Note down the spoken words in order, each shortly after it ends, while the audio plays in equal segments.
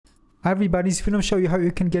Hi everybody, this video will show you how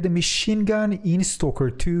you can get a machine gun in Stalker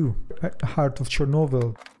 2, Heart of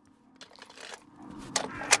Chornobyl.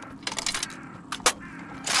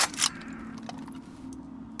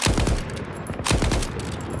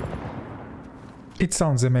 It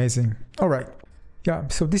sounds amazing. Alright, yeah,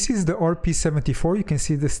 so this is the RP-74, you can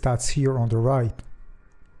see the stats here on the right.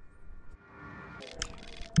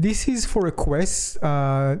 This is for a quest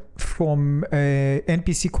from an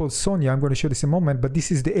NPC called Sonya. I'm going to show this in a moment, but this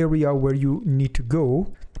is the area where you need to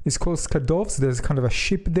go. It's called Skadovsk. There's kind of a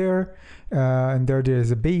ship there, and there's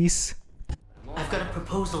a base. I've got a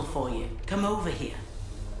proposal for you. Come over here.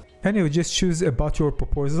 Anyway, just choose about your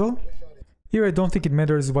proposal. Here I don't think it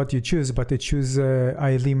matters what you choose, but I choose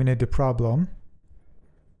I eliminate the problem.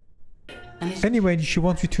 Anyway, she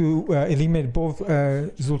wants you to eliminate both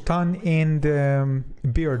Sultan and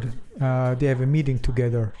Beard. They have a meeting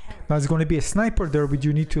together. Now there's going to be a sniper there, which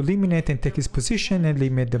you need to eliminate and take his position and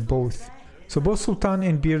eliminate them both. So both Sultan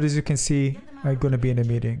and Beard, as you can see, are going to be in a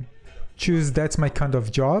meeting. Choose that's my kind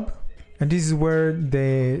of job. And this is where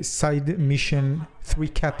the side mission 3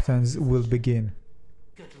 captains will begin.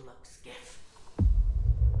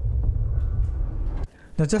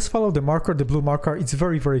 Now just follow the marker, the blue marker. It's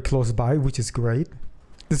very close by, which is great.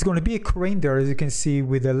 There's going to be a crane there, as you can see,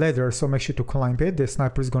 with a ladder, so make sure to climb it. The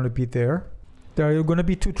sniper is going to be there. There are going to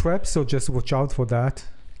be 2 traps, so just watch out for that.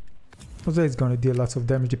 Also, it's going to deal lots of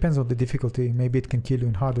damage, depends on the difficulty. Maybe it can kill you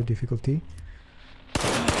in harder difficulty.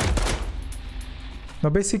 Now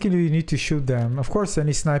basically you need to shoot them. Of course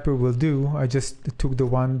any sniper will do. I just took the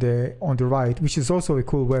one on the right, which is also a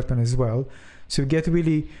cool weapon as well. So you get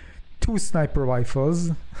really 2 sniper rifles,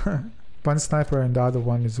 one sniper and the other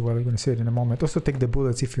one as well. I'm going to say it in a moment. Also take the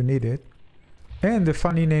bullets if you need it. And the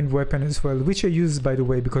funny named weapon as well, which I use by the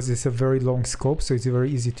way because it's a very long scope, so it's very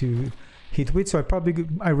easy to hit with. So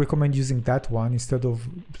I recommend using that one instead of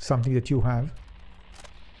something that you have.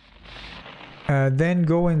 Then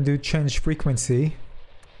go and do change frequency,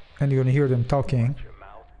 and you're going to hear them talking. Watch your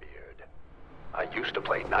mouth, Beard. I used to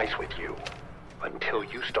play nice with you. Until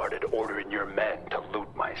you started ordering your men to loot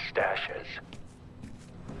my stashes.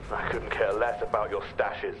 I couldn't care less about your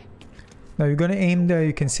stashes. Now you're gonna aim there,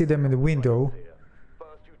 you can see them in the window.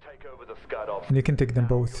 First you take over the Skadovsk, and you can take them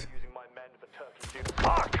both. using my men for turkey.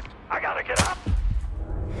 Fuck! I gotta get up!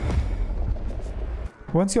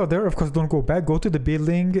 Once you're there, of course don't go back, go to the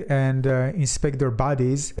building and inspect their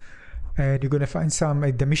bodies. And you're gonna find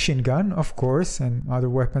the machine gun, of course, and other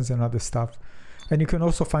weapons and other stuff. And you can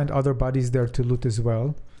also find other bodies there to loot as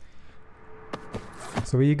well.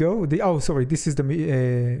 So here you go. Oh, sorry, this is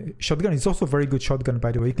the shotgun. It's also a very good shotgun,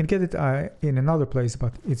 by the way. You can get it in another place,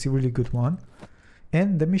 but it's a really good one.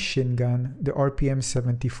 And the machine gun, the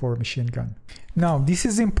RPM-74 machine gun. Now, this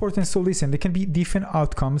is important, so listen, there can be different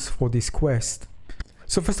outcomes for this quest.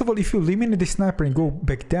 So first of all, if you eliminate the sniper and go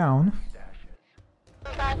back down...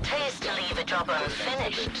 Bad taste to leave a job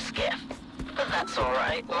unfinished, Skiff. But that's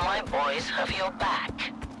alright, my boys have your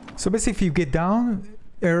back. So basically if you get down,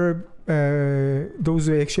 those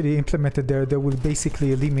who actually implemented there, they will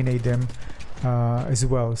basically eliminate them as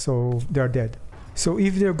well, so they're dead. So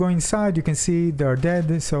if they're going inside, you can see they're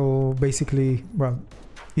dead, so basically, well,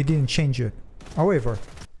 it didn't change it. However,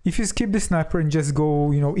 if you skip the sniper and just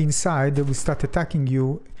go, inside, they will start attacking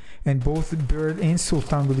you, and both Beard and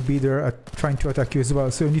Sultan will be there trying to attack you as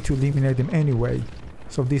well, so you need to eliminate them anyway.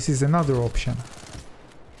 So this is another option.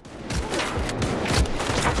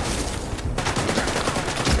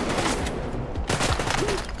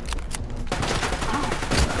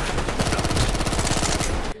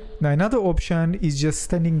 Now another option is just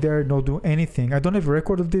standing there, not do anything. I don't have a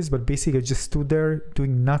record of this, but basically I just stood there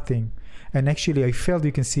doing nothing. And actually I failed.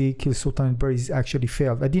 You can see kill Sultan and Beard actually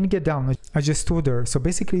failed. I didn't get down, I just stood there. So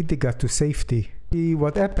basically they got to safety. See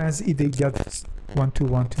what happens if they got 1 2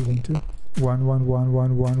 1 2 1 2 1 1 1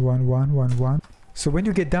 1 1 1 1 1 1. So when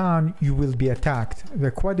you get down, you will be attacked. There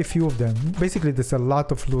are quite a few of them. Basically, there's a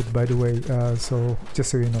lot of loot, by the way. So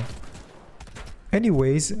just so you know.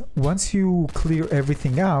 Anyways, once you clear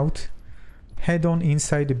everything out, head on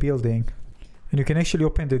inside the building, and you can actually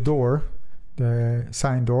open the door, the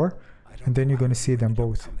sign door, and then you're gonna see them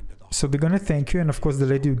both. So they're gonna thank you, and of course, the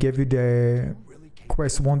lady who gave you the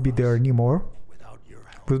quest won't be there anymore.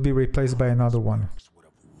 Will be replaced by another one.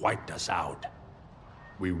 Wiped us out.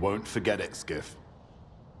 We won't forget it, Skiff.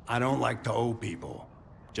 I don't like to owe people.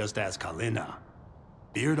 Just ask Kalina.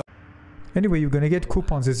 Beard. Anyway, you're gonna get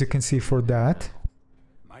coupons, as you can see, for that.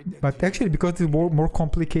 But actually, because it's more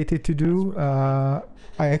complicated to do, I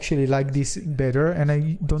actually like this better, and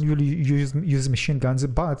I don't really use machine guns.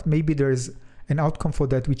 But maybe there's an outcome for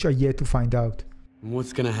that which I yet to find out.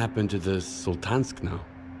 What's gonna happen to the Sultansk now?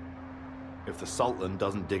 If the Sultan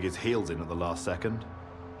doesn't dig his heels in at the last second,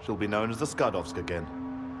 she'll be known as the Skadovsk again.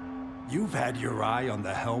 You've had your eye on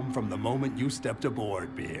the helm from the moment you stepped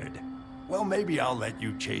aboard, Beard. Well, maybe I'll let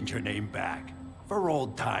you change her name back, for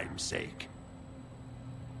old time's sake.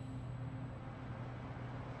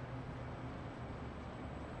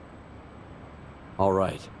 All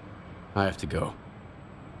right. I have to go.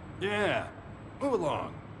 Yeah, move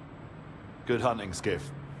along. Good hunting, Skiff.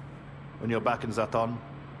 When you're back in Zaton,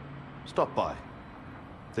 stop by.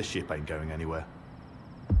 This ship ain't going anywhere.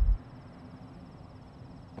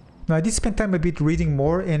 Now, I did spend time a bit reading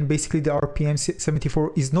more, and basically the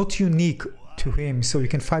RPM-74 is not unique to him, so you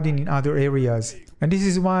can find it in other areas. And this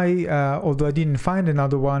is why, although I didn't find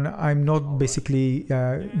another one, I'm not basically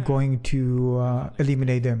going to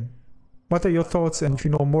eliminate them. What are your thoughts? And if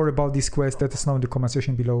you know more about this quest, let us know in the comment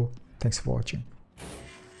section below. Thanks for watching.